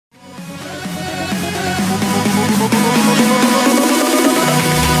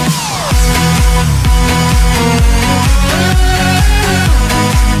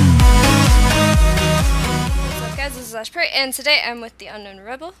And today I'm with the Unknown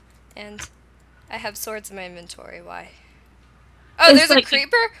Rebel, and I have swords in my inventory. Why? Oh, there's a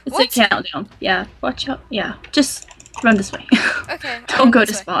creeper? It's What? a countdown. Yeah, watch out. Yeah, just run this way. Okay, Don't go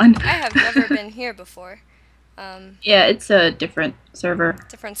to spawn. I have never been here before. Yeah, it's a different server.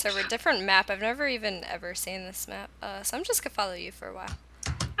 Different server, different map. I've never even ever seen this map, so I'm just gonna follow you for a while.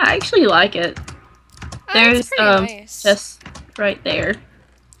 I actually like it. Oh, There's nice. just right there.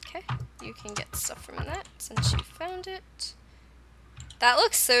 Okay, you can get stuff from that since you found it. That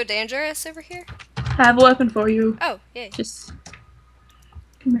looks so dangerous over here. I have a weapon for you. Oh, yay. Just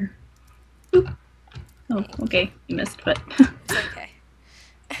come here. Oop. Oh, okay, you missed, but it's okay.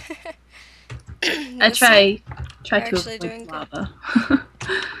 I try to avoid lava.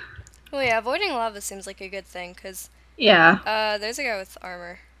 Well, yeah, avoiding lava seems like a good thing, cause yeah. There's a guy with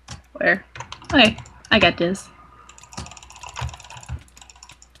armor. Where? Okay, I got this.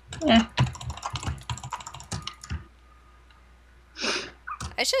 Yeah.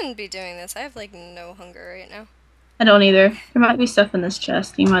 I shouldn't be doing this. I have like no hunger right now. I don't either. There might be stuff in this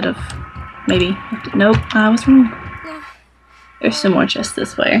chest. You might have maybe. Nope, I was wrong. No. There's some more chests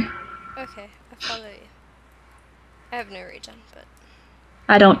this way. Okay, I'll follow you. I have no regen, but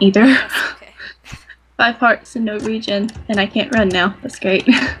I don't either. that's okay. 5 hearts and no regen, and I can't run now. That's great.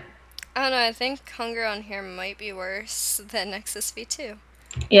 I don't know. I think hunger on here might be worse than Nexus V2.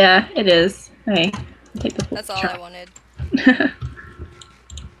 Yeah, it is. Okay, I'll take the full That's all shot. I wanted.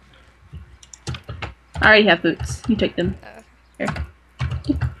 I already have boots. You take them. Oh. Here.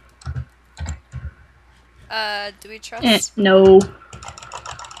 Do we trust? No.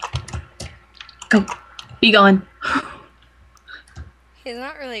 Go. Be gone. He's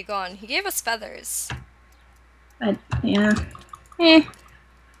not really gone. He gave us feathers. Yeah. Eh.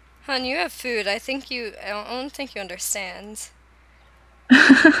 Hun, you have food. I don't think you understand.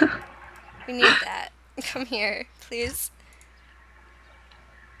 We need that. Come here, please.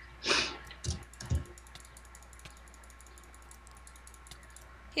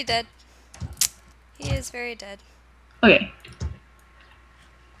 He dead. He is very dead. Okay.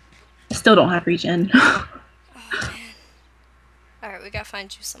 I still don't have regen. Oh, man. Alright, we gotta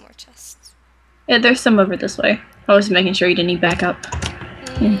find you some more chests. Yeah, there's some over this way. I was making sure you didn't need backup.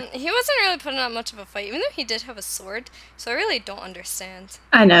 He wasn't really putting up much of a fight, even though he did have a sword, so I really don't understand.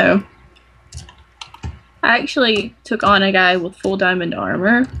 I know. I actually took on a guy with full diamond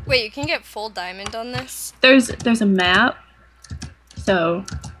armor. Wait, you can get full diamond on this? There's a map. So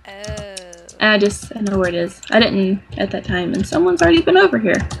Oh. I know where it is. I didn't at that time, and someone's already been over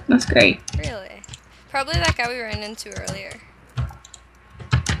here. That's great. Really? Probably that guy we ran into earlier.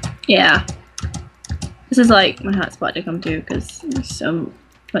 Yeah. This is like my hot spot to come to because there's so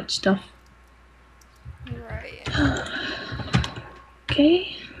much stuff. Right.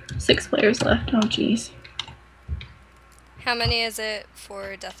 Okay. 6 players left. Oh jeez. How many is it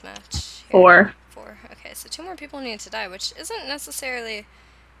for deathmatch? 4. 4. Okay, so 2 more people need to die, which isn't necessarily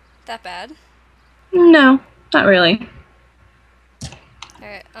that bad. No, not really.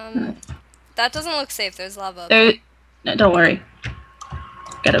 Alright, that doesn't look safe. There's lava. No, don't worry.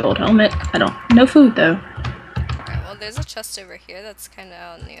 Got a gold helmet. No food though. Alright, well there's a chest over here that's kind of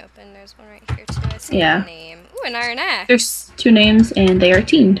out in the open. There's one right here too. I see Yeah. a name. Ooh, an iron axe. There's 2 names and they are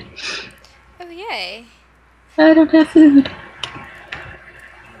teamed. Oh, yay. I don't have food.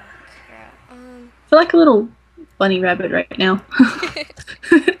 Crap. I feel like a little bunny rabbit right now.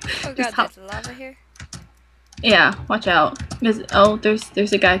 Oh god, there's lava here. Yeah, watch out. There's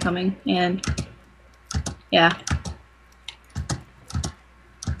a guy coming, and yeah.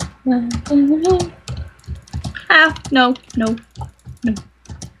 Ah, no.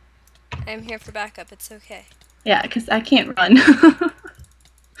 I'm here for backup, it's okay. Yeah, because I can't run. I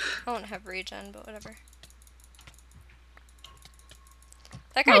won't have regen, but whatever.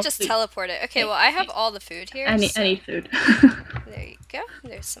 That guy just teleported. Okay, well I have all the food here. I need food. There you go.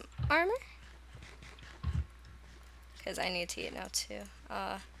 There's some armor. Because I need to eat now too.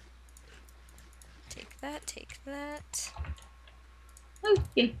 Take that.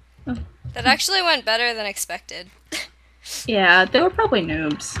 Okay. Oh. That actually went better than expected. Yeah, they were probably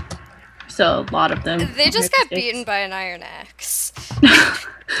noobs. So a lot of them. They just got beaten by an iron axe.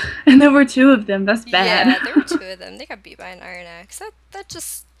 And there were 2 of them. That's bad. Yeah, there were 2 of them. They got beat by an iron axe. That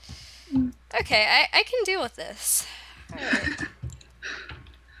just... Okay, I can deal with this. Alright.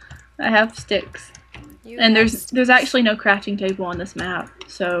 I have sticks. And there's actually no crafting table on this map,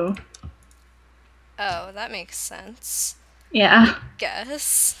 so... Oh, that makes sense. Yeah.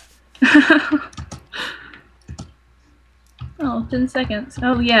 Guess. Oh, 10 seconds.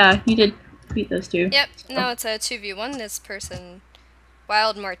 Oh yeah, you did beat those 2. Yep, now it's a 2v1. This person...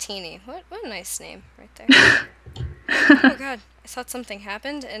 Wild Martini. What a nice name right there. Oh god, I thought something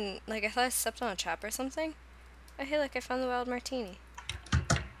happened, and like I thought I stepped on a trap or something. Oh hey, look, I found the wild martini.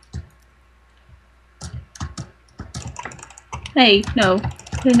 Hey, no.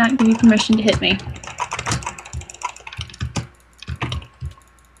 I did not give you permission to hit me.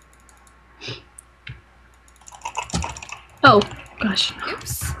 Oh, gosh.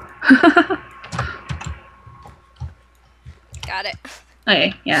 Oops. Got it.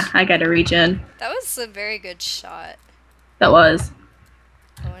 Okay, yeah, I gotta regen. That was a very good shot. That was.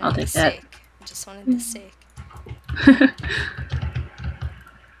 I'll take that. I just wanted the steak.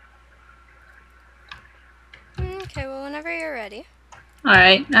 Okay, well, whenever you're ready.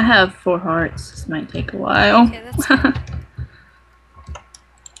 Alright, I have 4 hearts. This might take a while. Okay, that's fine.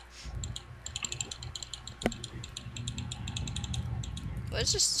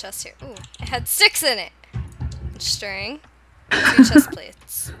 What's this chest here? Ooh, it had sticks in it. String. 2 chest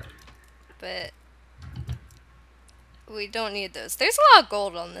plates. But we don't need those. There's a lot of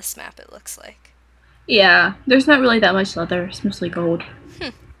gold on this map, it looks like. Yeah, there's not really that much leather. It's mostly gold.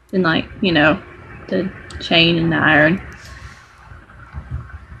 And like, you know, the chain and the iron.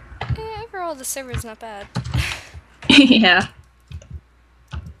 Yeah, overall the server's not bad. Yeah.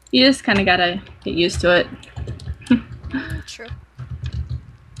 You just kind of gotta get used to it. True.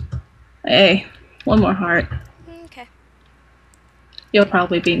 Hey, 1 more heart. Okay. You'll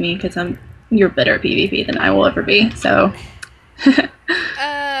probably beat me because you're better at PvP than I will ever be, so.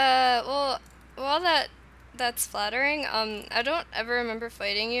 Well, that's flattering. I don't ever remember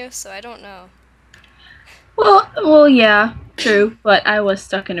fighting you, so I don't know. Well, yeah, true, but I was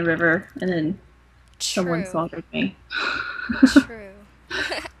stuck in a river and then someone slaughtered me. True.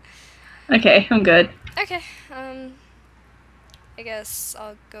 Okay, I'm good. Okay, I guess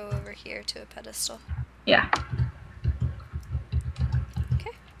I'll go over here to a pedestal. Yeah.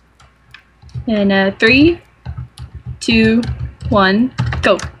 Okay. And 3, 2, 1,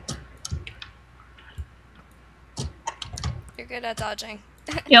 go. You're good at dodging.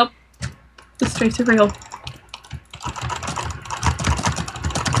 Yep. The strafes are real.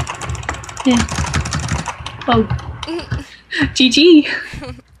 Yeah. Oh. GG.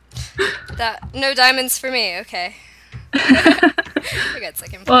 No diamonds for me, okay. I got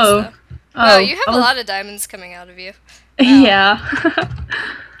second place, Whoa. though. Oh, you have a lot of diamonds coming out of you. Wow. Yeah.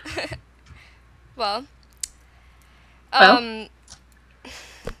 Well.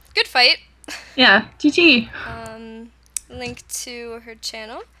 Good fight. Yeah, GG. Link to her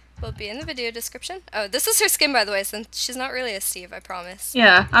channel will be in the video description. Oh, this is her skin, by the way, since she's not really a Steve, I promise.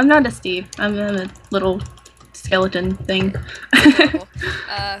 Yeah, I'm not a Steve. I'm a little skeleton thing. But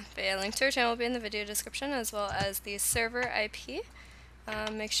yeah, link to her channel will be in the video description, as well as the server IP.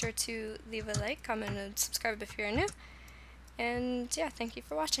 Make sure to leave a like, comment, and subscribe if you're new. And yeah, thank you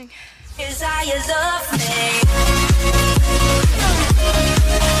for watching.